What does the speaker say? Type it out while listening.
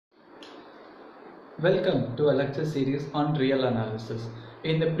Welcome to a lecture series on real analysis.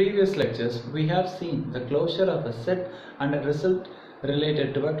 In the previous lectures, we have seen the closure of a set and a result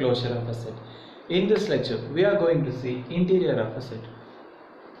related to a closure of a set. In this lecture, we are going to see interior of a set.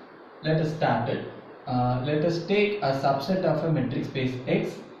 Let us start it. Let us take a subset of a metric space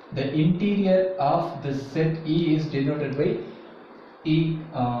X. The interior of this set E is denoted by E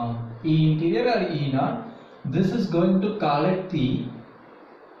interior or E naught. This is going to collect the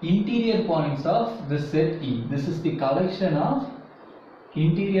interior points of the set E. This is the collection of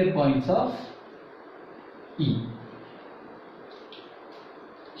interior points of E.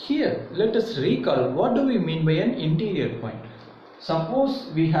 Here, let us recall what do we mean by an interior point.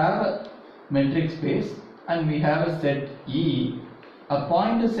 Suppose we have a metric space and we have a set E. A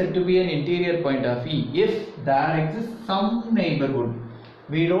point is said to be an interior point of E if there exists some neighborhood.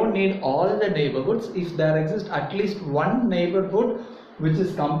 We don't need all the neighborhoods. If there exists at least one neighborhood which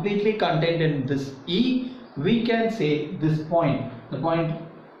is completely contained in this E, we can say this point, the point,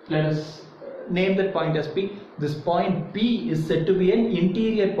 let us name that point as P. This point P is said to be an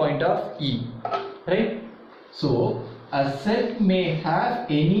interior point of E, right? So a set may have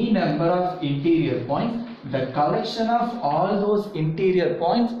any number of interior points. The collection of all those interior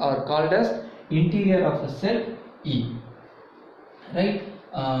points are called as interior of a set E, right?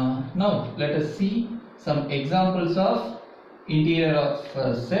 Now let us see some examples of interior of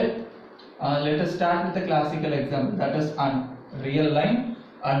a set. Let us start with the classical example, that is on real line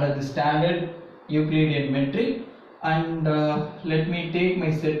under the standard Euclidean metric, and let me take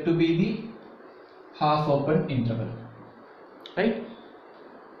my set to be the half open interval, right?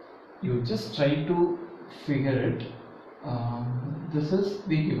 You just try to figure it. This is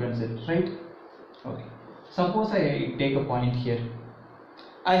the given set, right? Okay, suppose I take a point here.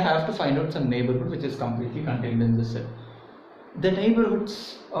 I have to find out some neighborhood which is completely contained in this set. The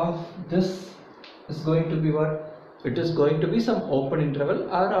neighborhoods of this is going to be what? It is going to be some open interval,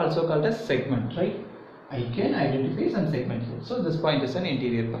 or also called as segment, right? I can identify some segment here. So this point is an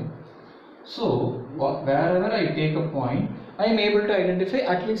interior point. So wherever I take a point, I am able to identify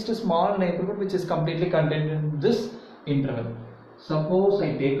at least a small neighborhood which is completely contained in this interval. Suppose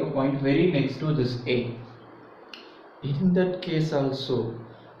I take a point very next to this A. In that case also,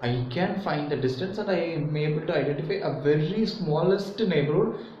 I can find the distance and I am able to identify a very smallest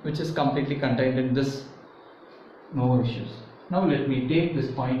neighborhood which is completely contained in this. No issues. Now let me take this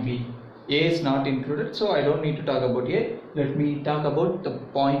point B. A is not included, so I don't need to talk about A. Let me talk about the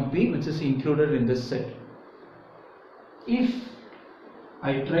point B which is included in this set. If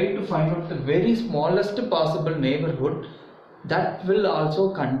I try to find out the very smallest possible neighborhood, that will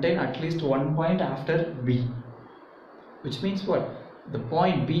also contain at least one point after B. Which means what? The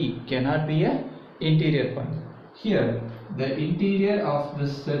point B cannot be an interior point. Here, the interior of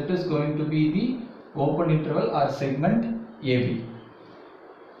this set is going to be the open interval or segment AB.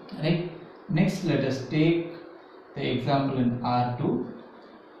 Right? Next, let us take the example in R2.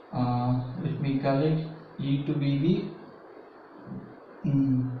 Let me call it E to be the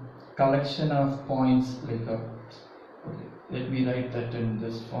collection of points like a. Okay, let me write that in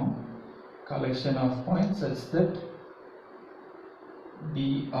this form. Collection of points such that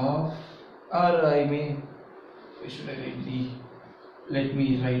D of, or I may, should I write D? Let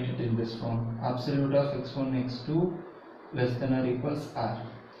me write it in this form. Absolute of x1, x2 less than or equals R.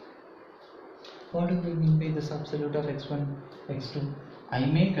 What do we mean by this absolute of x1, x2? I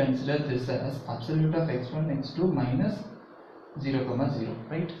may consider this as absolute of x1, x2 minus 0, 0,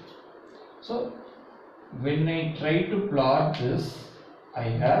 right? So when I try to plot this, I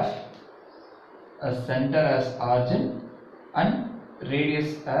have a center as origin and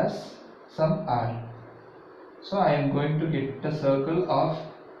radius as some r. So I am going to get a circle of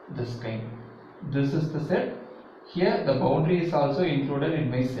this kind. This is the set. Here the boundary is also included in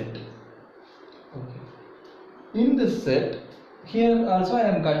my set. Okay. In this set, here also I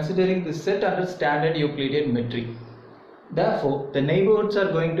am considering this set under standard Euclidean metric. Therefore, the neighborhoods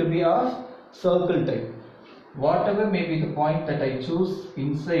are going to be of circle type. Whatever may be the point that I choose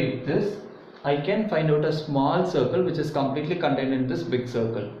inside this, I can find out a small circle which is completely contained in this big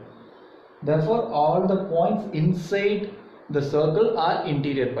circle. Therefore, all the points inside the circle are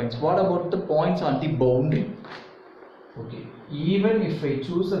interior points. What about the points on the boundary? Okay, even if I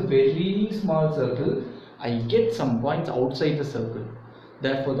choose a very small circle, I get some points outside the circle.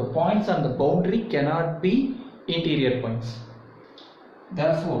 Therefore, the points on the boundary cannot be interior points.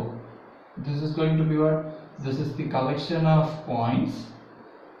 Therefore, this is going to be what? This is the collection of points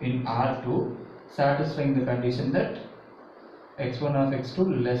in R2 satisfying the condition that x1 of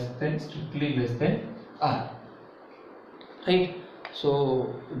x2 less than, strictly less than R, right?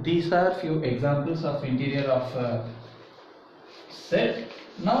 So these are few examples of interior of a set.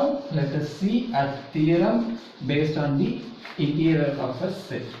 Now let us see a theorem based on the interior of a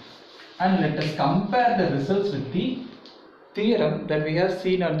set, and let us compare the results with the theorem that we have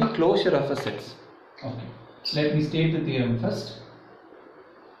seen on the closure of a set. Okay, let me state the theorem first.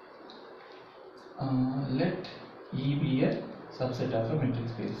 Let E be a subset of a metric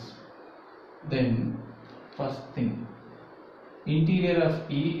space. Then first thing, interior of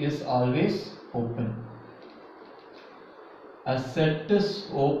E is always open. A set is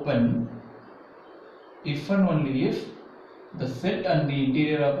open if and only if the set and the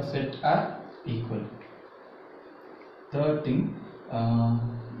interior of a set are equal. Third thing,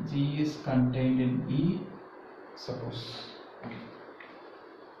 G is contained in E, suppose.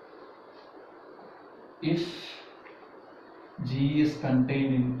 If G is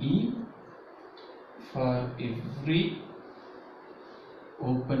contained in E for every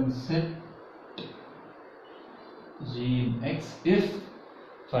open set G in X, if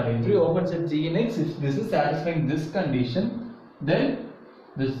for every open set G in X, if this is satisfying this condition, then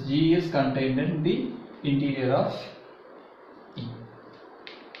this G is contained in the interior of E.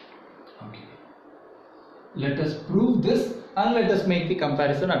 Okay. Let us prove this and let us make the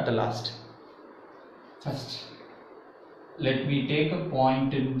comparison at the last. First, let me take a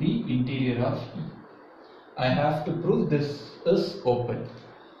point in the interior of E. I have to prove this is open,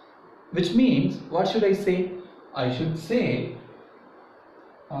 which means, what should I say? I should say,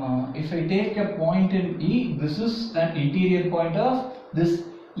 if I take a point in E, this is an interior point of this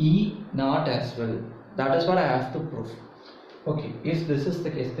E naught as well. That is what I have to prove. Okay, if this is the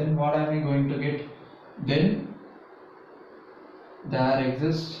case, then what am I going to get? Then there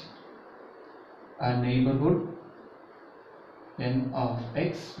exists a neighborhood n of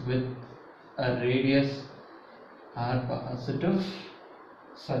X with a radius r positive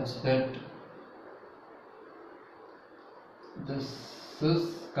such that this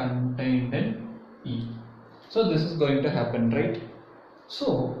is contained in E. So this is going to happen, right?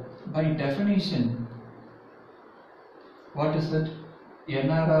 So by definition, what is it?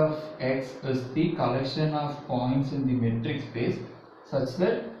 Nr of X is the collection of points in the metric space such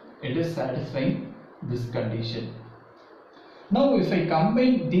that it is satisfying this condition. Now if I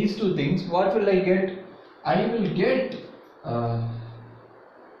combine these two things, what will I get? I will get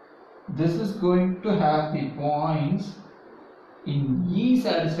this is going to have the points in E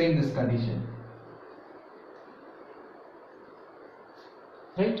satisfying this condition,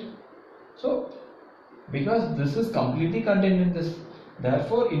 right? So because this is completely contained in this,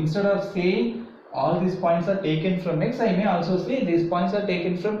 therefore instead of saying all these points are taken from X, I may also say these points are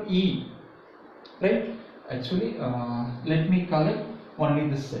taken from E, right? Actually, let me collect only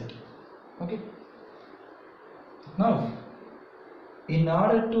this set. Okay. Now, in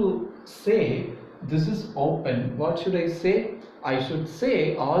order to say this is open, what should I say? I should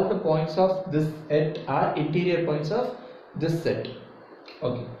say all the points of this set are interior points of this set.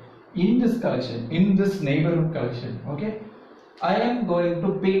 Okay. In this collection, in this neighborhood collection, okay, I am going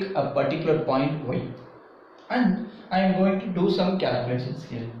to pick a particular point Y, and I am going to do some calculations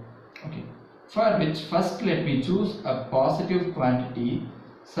here. Okay. For which, first let me choose a positive quantity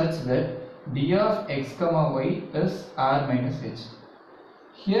such that d of x comma y is r minus h.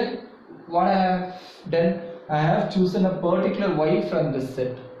 Here what I have done, I have chosen a particular y from this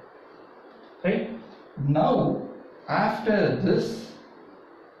set, right? Now after this,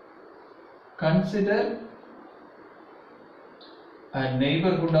 consider a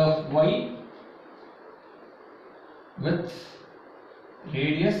neighborhood of y with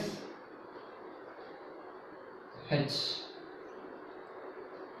radius h.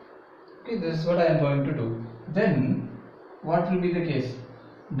 Okay, this is what I am going to do. Then what will be the case?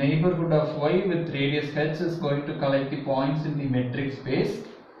 Neighborhood of y with radius h is going to collect the points in the metric space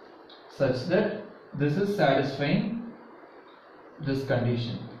such that this is satisfying this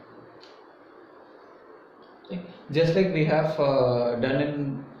condition. Okay. Just like we have done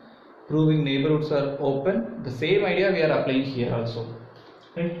in proving neighborhoods are open, the same idea we are applying here also.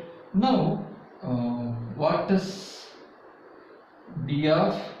 Right? Now what is d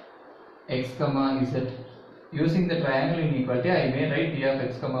of x comma z? Using the triangle inequality, I may write d of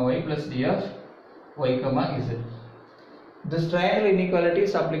x comma y plus d of y comma z. This triangle inequality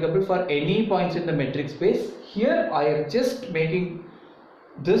is applicable for any points in the metric space. Here I am just making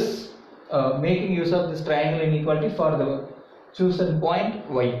this making use of this triangle inequality for the chosen point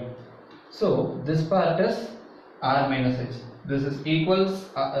y. So this part is r minus h. This is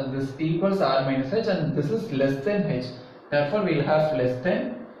equals r minus h, and this is less than h. Therefore, we will have less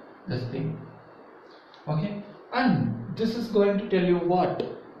than this thing. Okay, and this is going to tell you what?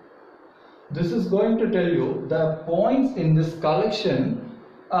 This is going to tell you the points in this collection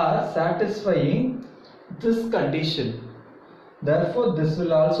are satisfying this condition. Therefore, this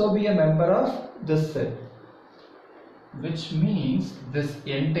will also be a member of this set, which means this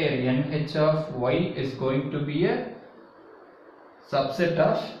entire NH of Y is going to be a subset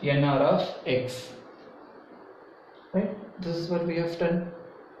of NR of X. Right? This is what we have done.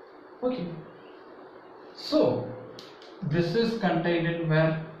 Okay. So, this is contained in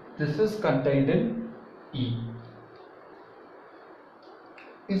where? This is contained in E.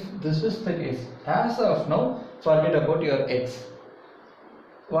 If this is the case, as of now, forget about your X.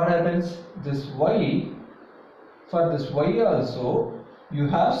 What happens? This Y, for this Y also, you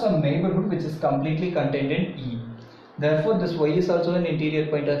have some neighborhood which is completely contained in E. Therefore, this Y is also an interior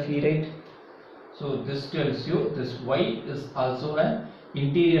point of E, right? So, this tells you this Y is also an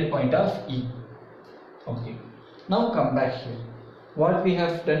interior point of E. Okay. Now come back here. What we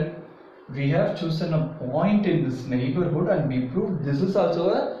have done? We have chosen a point in this neighborhood and we proved this is also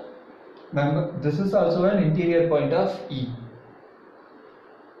a member. This is also an interior point of E.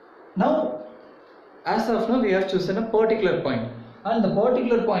 Now, as of now, we have chosen a particular point, and the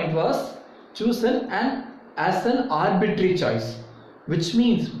particular point was chosen as an arbitrary choice, which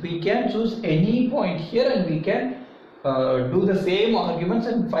means we can choose any point here and we can do the same arguments,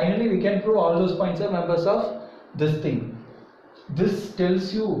 and finally we can prove all those points are members of this thing. This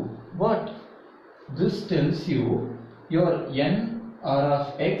tells you what? This tells you your n r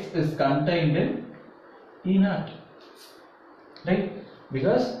of x is contained in E naught, right?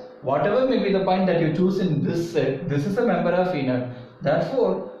 Because whatever may be the point that you choose in this set, this is a member of E naught.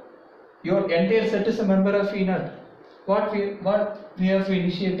 Therefore, your entire set is a member of E naught. What we have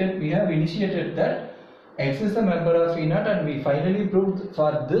initiated? We have initiated that x is a member of E naught, and we finally proved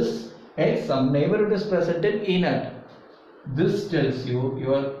for this x some neighborhood is present in E naught. This tells you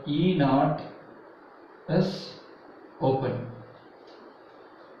your E naught is open.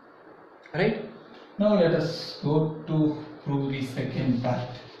 Right? Now let us go to prove the second part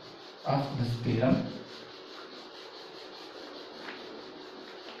of this theorem.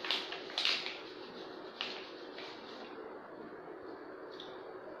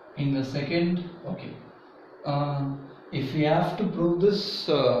 In the second, okay, if we have to prove this,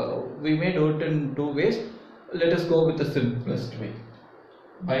 we may do it in two ways. Let us go with the simplest way.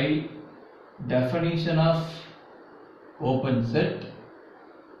 By definition of open set,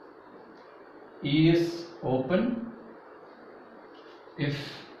 E is open if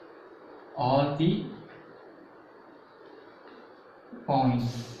all the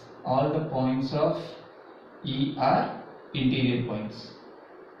points of E are interior points.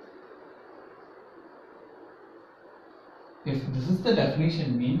 If this is the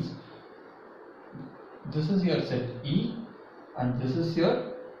definition, means this is your set E and this is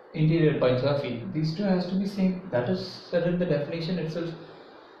your interior points of E. These two has to be same. That is said in the definition itself.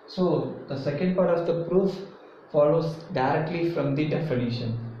 So the second part of the proof follows directly from the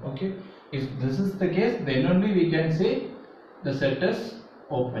definition. Okay. If this is the case, then only we can say the set is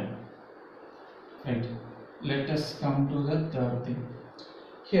open. Right. Let us come to the third thing.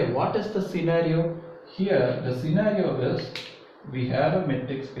 Here, what is the scenario? Here, the scenario is we have a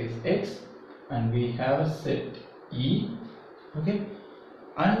metric space X and we have a set E, okay,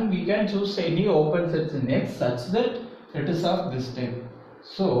 and we can choose any open sets in X such that it is of this type.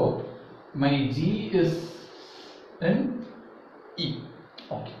 So, my G is in E,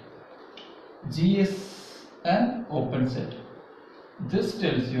 okay. G is an open set. This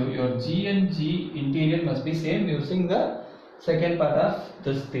tells you your G and G interior must be same using the second part of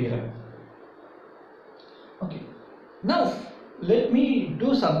this theorem. Okay, now let me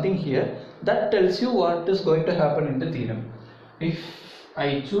do something here that tells you what is going to happen in the theorem. If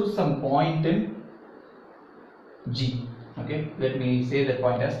I choose some point in G, okay, let me say that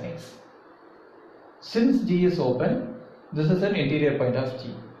point as X. Since G is open, this is an interior point of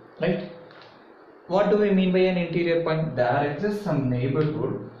G, right? What do we mean by an interior point? There exists some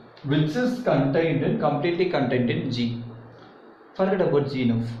neighborhood which is completely contained in G. Forget about G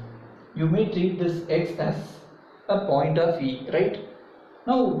now. You may treat this X as a point of E, right?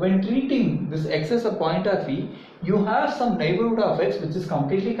 Now, when treating this X as a point of E, you have some neighborhood of X which is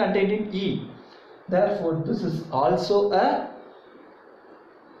completely contained in E. Therefore, this is also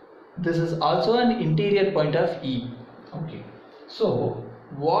an interior point of E. Okay. So,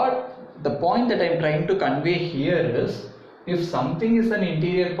 what the point that I am trying to convey here is, if something is an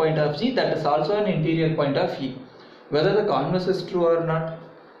interior point of G, that is also an interior point of E. Whether the converse is true or not,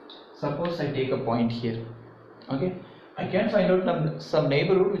 suppose I take a point here, okay, I can find out some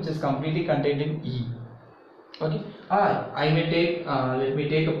neighborhood which is completely contained in E. Okay, I may take let me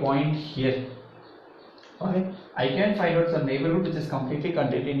take a point here. Okay, I can find out some neighborhood which is completely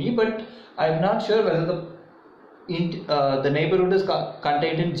contained in E, but I am not sure whether the neighborhood is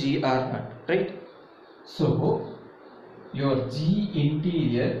contained in G or not, right? So your G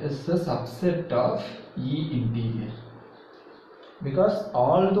interior is a subset of E interior, because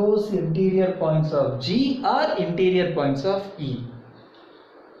all those interior points of G are interior points of E.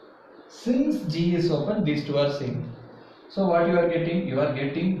 Since G is open, these two are same. So what you are getting? You are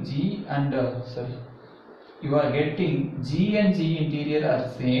getting G and you are getting G and G interior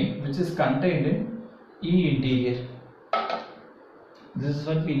are same, which is contained in E interior. This is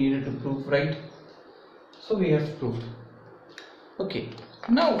what we needed to prove, right? So we have proved. Okay,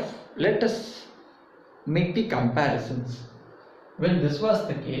 now let us make the comparisons. When this was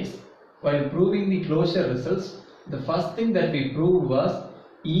the case, while proving the closure results, the first thing that we proved was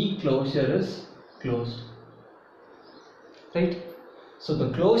E closure is closed, right? So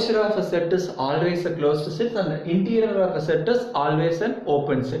the closure of a set is always a closed set, and the interior of a set is always an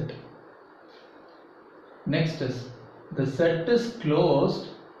open set. Next is, the set is closed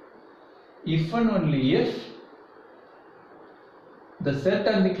if and only if the set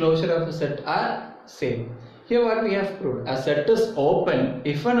and the closure of a set are same. Here what we have proved, a set is open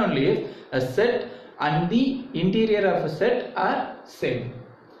if and only if a set and the interior of a set are same.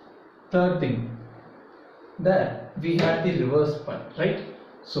 Third thing, that we had the reverse part, right?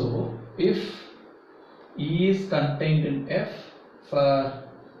 So if E is contained in F for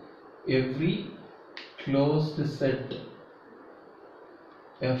every closed set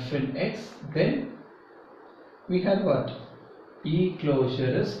F in X, then we had what? E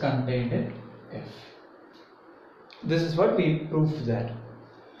closure is contained in F. This is what we proved that.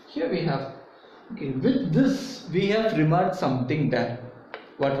 Here we have, okay, with this we have remarked something there.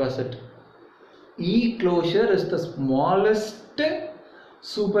 What was it? E closure is the smallest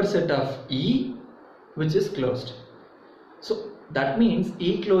superset of E which is closed. So that means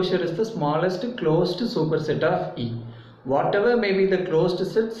E closure is the smallest closed superset of E. Whatever may be the closed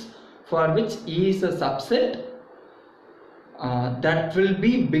sets for which E is a subset, that will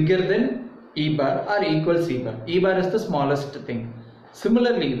be bigger than E bar or equals E bar. E bar is the smallest thing.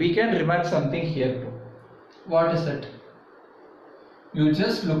 Similarly, we can remark something here too. What is it? You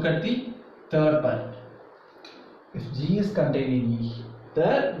just look at the third part. If G is contained in E,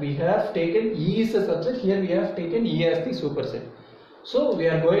 there we have taken E is a subset, here we have taken E as the superset. So we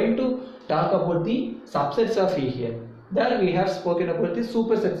are going to talk about the subsets of E here. There we have spoken about the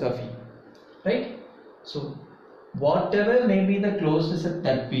supersets of E, right? So whatever may be the closed set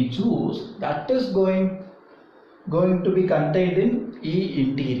that we choose, that is going to be contained in E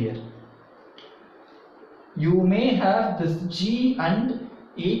interior. You may have this G and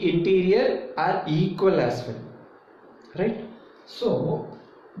E interior are equal as well, right? So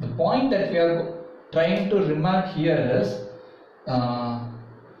the point that we are trying to remark here is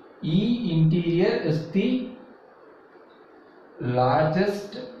E interior is the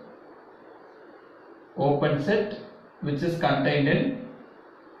largest open set which is contained in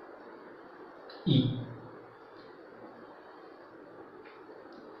E.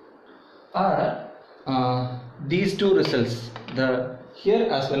 These two results, the here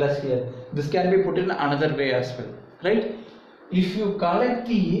as well as here, this can be put in another way as well, right? If you collect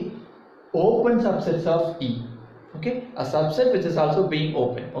the open subsets of E, okay, a subset which is also being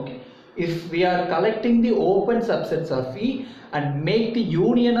open, okay, if we are collecting the open subsets of E and make the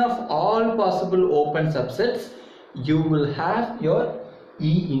union of all possible open subsets, you will have your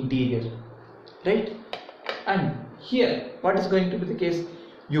E interior, right? And here what is going to be the case?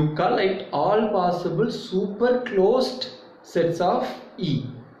 You collect all possible super closed sets of E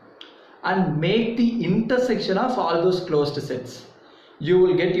and make the intersection of all those closed sets. You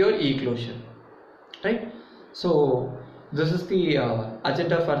will get your E closure, right? So this is the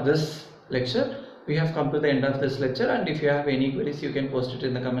agenda for this lecture. We have come to the end of this lecture, and if you have any queries, you can post it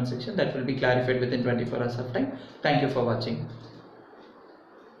in the comment section. That will be clarified within 24 hours of time. Thank you for watching.